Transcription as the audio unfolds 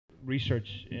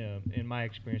research in my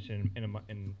experience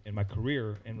in my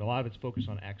career, and a lot of it's focused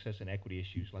on access and equity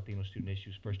issues, Latino student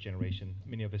issues, first generation.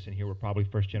 Many of us in here were probably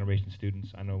first generation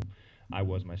students. I know I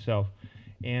was myself.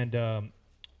 And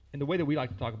and the way that we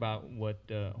like to talk about what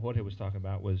Jorge was talking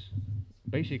about was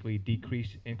basically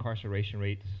decreased incarceration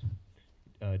rates,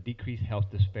 decreased health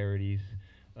disparities,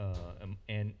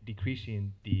 and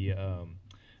decreasing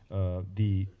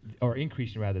or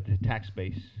increasing rather the tax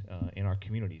base in our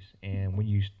communities. And when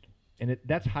you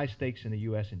that's high stakes in the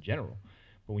U.S. in general.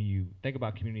 But when you think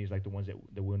about communities like the ones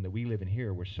the one that we live in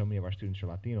here, where so many of our students are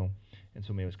Latino, and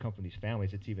so many of us come from these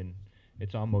families,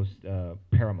 it's almost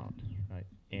paramount, right?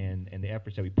 And the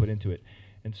efforts that we put into it.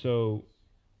 And so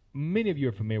many of you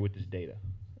are familiar with this data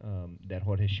that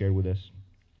Jorge has shared with us.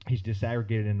 He's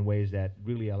disaggregated in ways that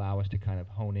really allow us to kind of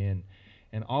hone in,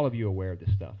 and all of you are aware of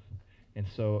this stuff. And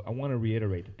so I want to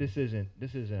reiterate that this isn't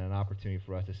an opportunity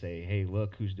for us to say, hey,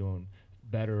 look who's doing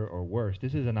better or worse.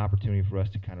 This is an opportunity for us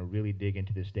to kind of really dig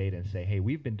into this data and say, hey,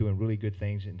 we've been doing really good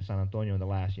things in San Antonio in the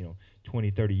last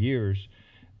 20, 30 years.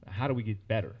 How do we get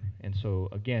better? And so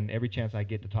again, every chance I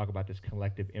get to talk about this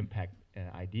collective impact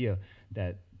idea,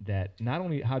 that not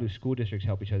only how do school districts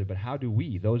help each other, but how do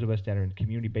we, those of us that are in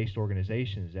community-based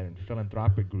organizations, that are in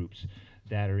philanthropic groups,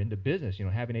 that are in the business,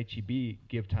 having HEB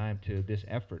give time to this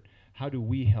effort, how do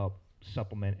we help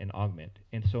supplement and augment?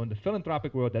 And so in the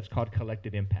philanthropic world, that's called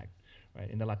collective impact, right?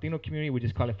 In the Latino community, we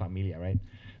just call it familia, right?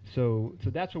 So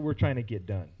that's what we're trying to get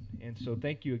done. And so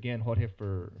thank you again, Jorge,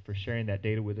 for sharing that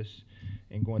data with us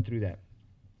and going through that.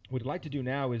 What I'd like to do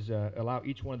now is allow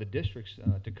each one of the districts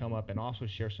to come up and also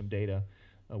share some data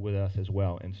with us as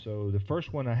well. And so the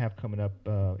first one I have coming up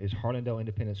is Harlandale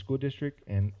Independent School District,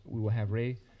 and we will have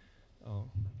Ray.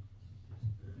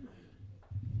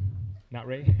 Not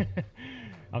Ray?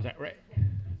 I was like, Ray.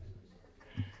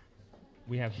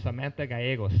 We have Samantha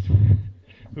Gallegos,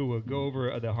 who will go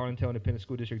over the Harlandale Independent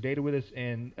School District data with us.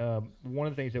 And one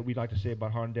of the things that we'd like to say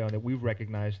about Harlandale that we've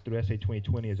recognized through SA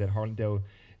 2020 is that Harlandale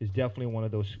is definitely one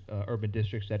of those urban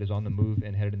districts that is on the move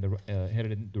and headed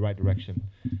in the right direction.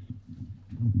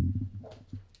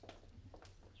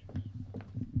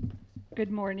 Good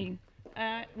morning.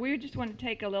 We just want to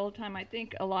take a little time. I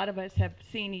think a lot of us have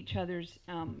seen each other's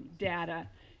data,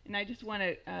 and I just want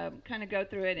to kind of go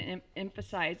through it and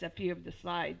emphasize a few of the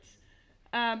slides.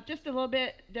 Just a little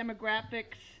bit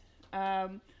demographics.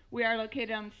 We are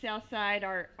located on the south side.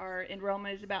 Our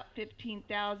enrollment is about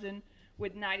 15,000,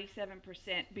 with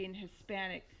 97% being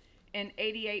Hispanic and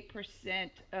 88%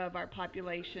 of our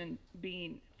population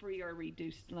being free or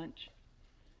reduced lunch.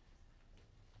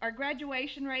 Our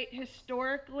graduation rate,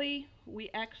 historically, we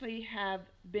actually have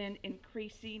been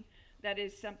increasing. That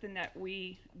is something that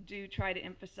we do try to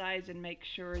emphasize and make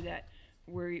sure that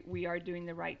we are doing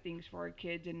the right things for our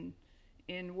kids. And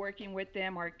in working with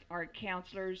them, our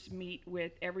counselors meet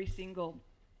with every single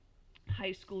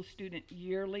high school student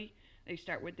yearly. They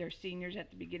start with their seniors at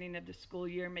the beginning of the school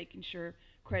year, making sure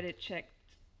credit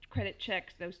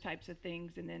checks, those types of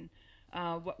things. And then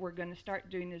what we're going to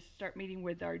start doing is start meeting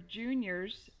with our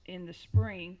juniors in the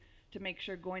spring to make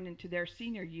sure going into their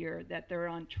senior year that they're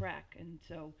on track, and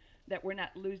so that we're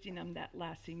not losing them that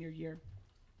last senior year.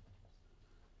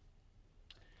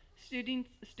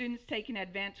 Students taking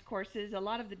advanced courses, a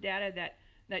lot of the data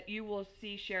that you will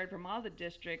see shared from all the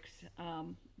districts,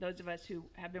 those of us who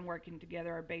have been working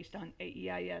together, are based on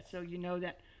AEIS, so you know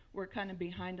that we're kind of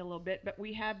behind a little bit, but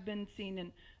we have been seeing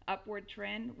an upward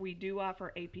trend. We do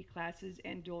offer AP classes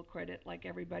and dual credit like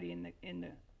everybody in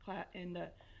the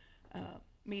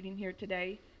meeting here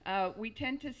today. We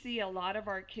tend to see a lot of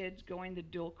our kids going the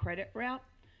dual credit route,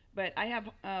 but I have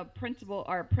our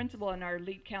principal and our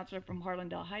lead counselor from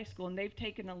Harlandale High School, and they've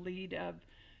taken a lead of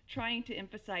trying to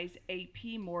emphasize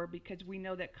AP more, because we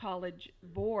know that College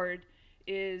Board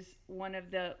is one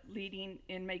of the leading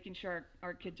in making sure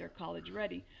our kids are college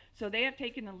ready. So they have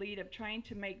taken the lead of trying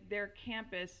to make their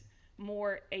campus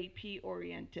more AP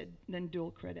oriented than dual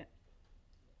credit.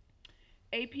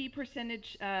 AP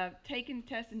percentage taken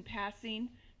tests and passing,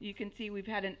 you can see we've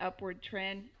had an upward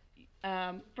trend.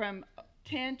 From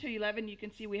 10 to 11, you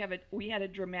can see we had a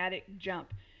dramatic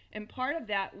jump. And part of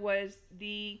that was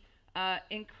the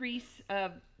increase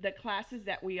of the classes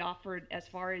that we offered as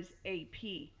far as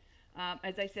AP.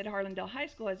 As I said, Harlandale High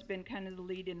School has been kind of the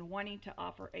lead in wanting to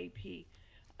offer AP.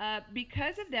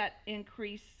 Because of that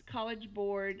increase, College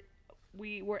Board,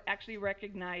 we were actually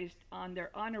recognized on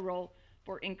their honor roll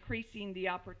for increasing the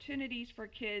opportunities for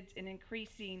kids and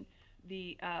increasing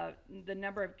the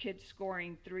number of kids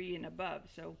scoring 3 and above.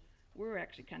 So we were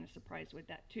actually kind of surprised with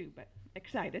that too, but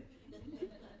excited.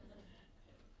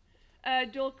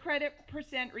 Dual credit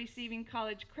percent receiving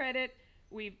college credit.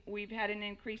 We've had an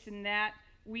increase in that.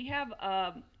 We have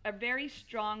a very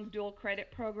strong dual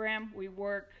credit program.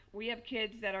 We have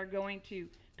kids that are going to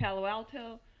Palo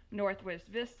Alto, Northwest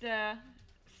Vista,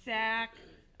 SAC,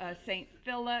 St.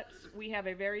 Philip's. We have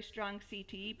a very strong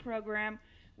CTE program.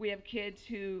 We have kids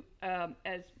who,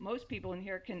 as most people in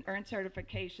here, can earn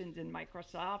certifications in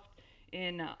Microsoft,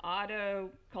 in auto,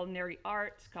 culinary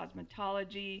arts,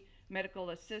 cosmetology, medical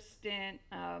assistant.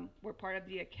 We're part of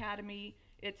the academy.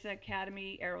 It's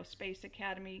Academy, Aerospace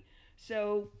Academy.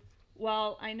 So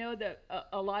while I know that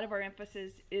a lot of our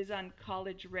emphasis is on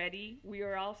college ready, we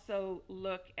are also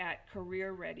look at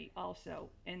career ready also,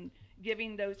 and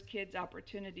giving those kids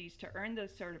opportunities to earn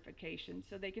those certifications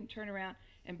so they can turn around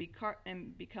and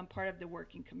become part of the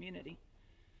working community.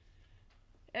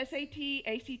 SAT,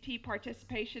 ACT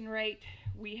participation rate,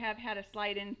 we have had a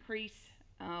slight increase.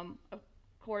 Of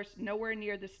course, nowhere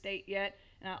near the state yet,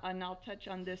 and I'll touch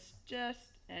on this just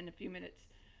in a few minutes.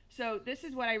 So this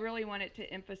is what I really wanted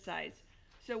to emphasize.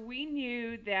 So we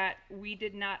knew that we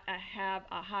did not have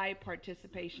a high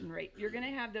participation rate. You're going to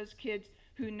have those kids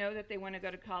who know that they want to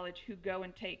go to college who go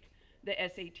and take the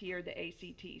SAT or the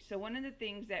ACT. So one of the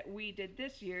things that we did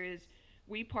this year is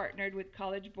we partnered with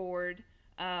College Board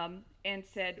and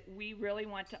said we really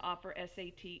want to offer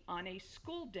SAT on a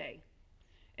school day.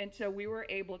 And so we were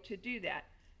able to do that.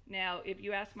 Now, if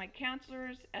you ask my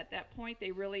counselors at that point,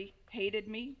 they really hated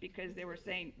me because they were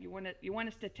saying, you want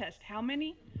us to test how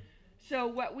many? So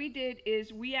what we did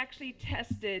is we actually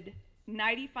tested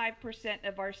 95%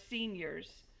 of our seniors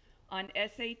on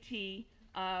SAT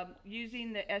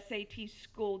using the SAT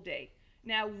school day.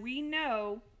 Now, we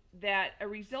know that a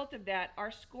result of that,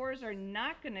 our scores are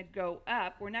not going to go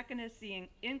up. We're not going to see an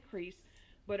increase,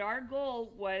 but our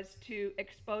goal was to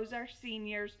expose our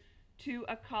seniors to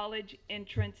a college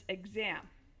entrance exam.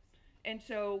 And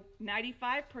so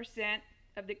 95%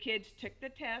 of the kids took the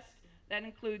test. That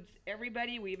includes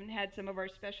everybody. We even had some of our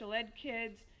special ed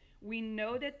kids. We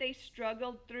know that they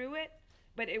struggled through it,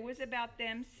 but it was about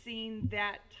them seeing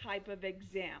that type of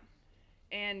exam.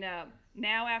 And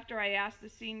now after I asked the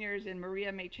seniors, and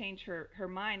Maria may change her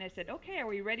mind, I said, okay, are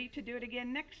we ready to do it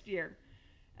again next year?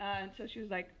 And so she was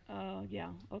like, yeah,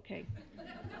 okay.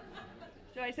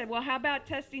 So I said, well, how about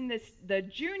testing the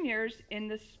juniors in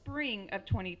the spring of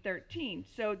 2013?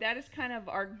 So that is kind of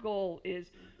our goal, is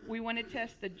we want to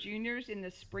test the juniors in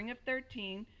the spring of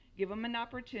 13, give them an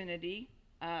opportunity.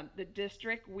 The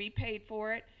district, we paid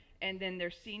for it, and then their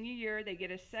senior year, they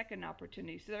get a second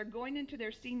opportunity. So they're going into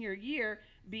their senior year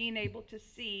being able to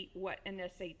see what an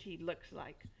SAT looks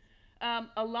like.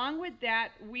 Along with that,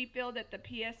 we feel that the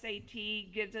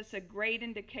PSAT gives us a great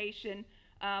indication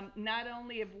not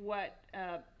only of what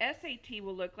SAT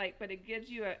will look like, but it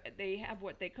gives you they have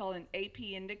what they call an AP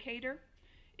indicator.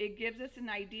 It gives us an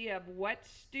idea of what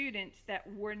students that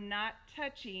we're not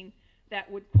touching that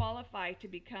would qualify to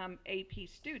become AP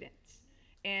students.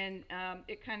 And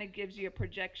it kind of gives you a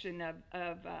projection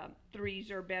of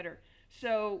threes or better.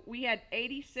 So we had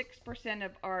 86%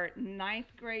 of our 9th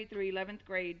grade through 11th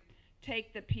grade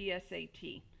take the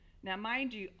PSAT. Now,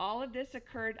 mind you, all of this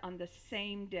occurred on the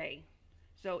same day.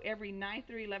 So every 9th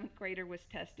through 11th grader was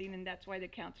testing, and that's why the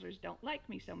counselors don't like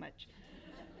me so much.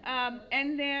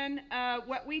 And then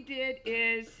what we did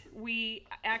is we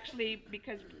actually,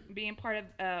 because being part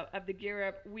of the Gear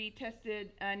Up, we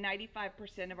tested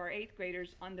 95% of our 8th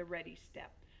graders on the Ready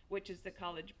Step, which is the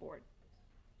College Board.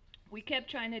 We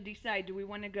kept trying to decide, do we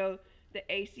want to go the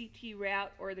ACT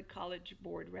route or the College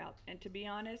Board route? And to be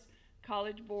honest,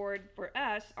 College Board, for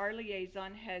us, our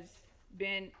liaison has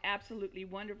been absolutely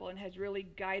wonderful and has really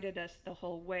guided us the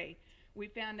whole way. We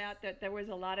found out that there was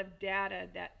a lot of data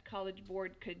that College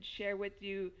Board could share with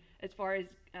you as far as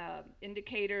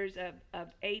indicators of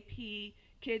AP,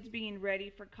 kids being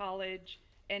ready for college,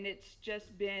 and it's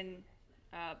just been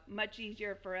much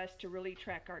easier for us to really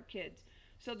track our kids.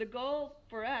 So the goal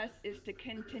for us is to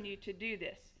continue to do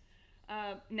this.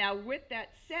 Now, with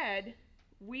that said,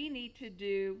 we need to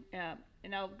do,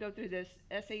 and I'll go through this,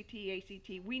 SAT,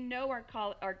 ACT. We know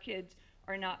our kids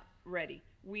are not ready.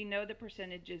 We know the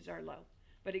percentages are low.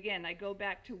 But again, I go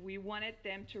back to we wanted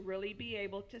them to really be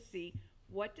able to see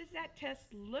what does that test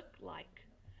look like.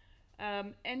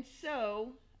 And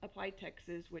so, Applied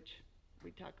Texas, which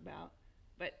we talk about,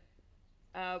 but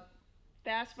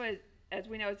FAFSA, as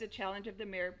we know, is a challenge of the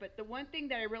mayor. But the one thing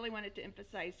that I really wanted to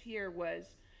emphasize here was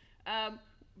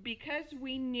because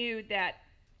we knew that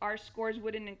our scores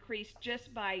wouldn't increase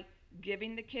just by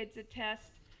giving the kids a test,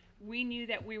 we knew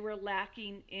that we were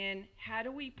lacking in how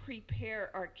do we prepare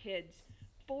our kids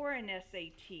for an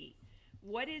SAT?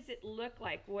 What does it look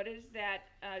like? What does that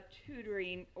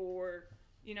tutoring or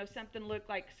something look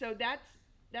like? So that's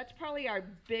that's probably our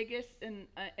biggest and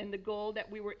the goal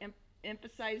that we were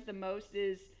emphasize the most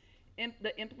is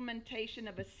the implementation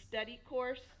of a study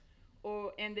course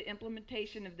and the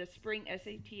implementation of the spring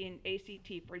SAT and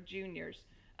ACT for juniors.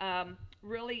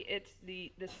 Really, it's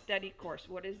the study course.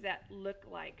 What does that look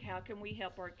like? How can we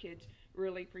help our kids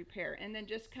really prepare? And then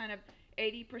just kind of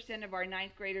 80% of our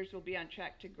ninth graders will be on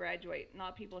track to graduate. And a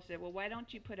lot of people say, well, why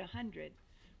don't you put 100?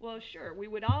 Well, sure, we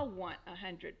would all want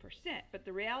 100%, but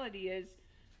the reality is,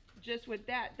 just with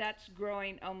that, that's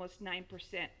growing almost 9%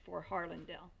 for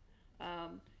Harlandale.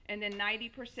 And then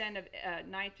 90% of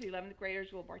 9th to 11th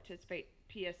graders will participate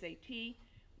PSAT.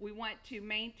 We want to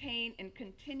maintain and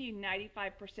continue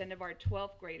 95% of our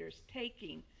 12th graders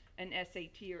taking an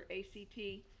SAT or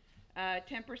ACT.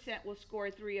 10% will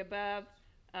score 3 above.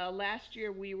 Last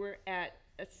year we were at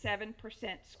a 7%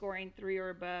 scoring 3 or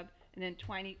above, and then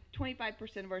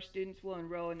 25% of our students will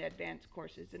enroll in advanced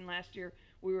courses. And last year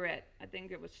we were at, I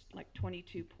think it was like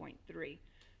 22.3.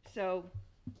 So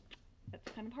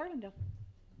that's kind of Harlandale.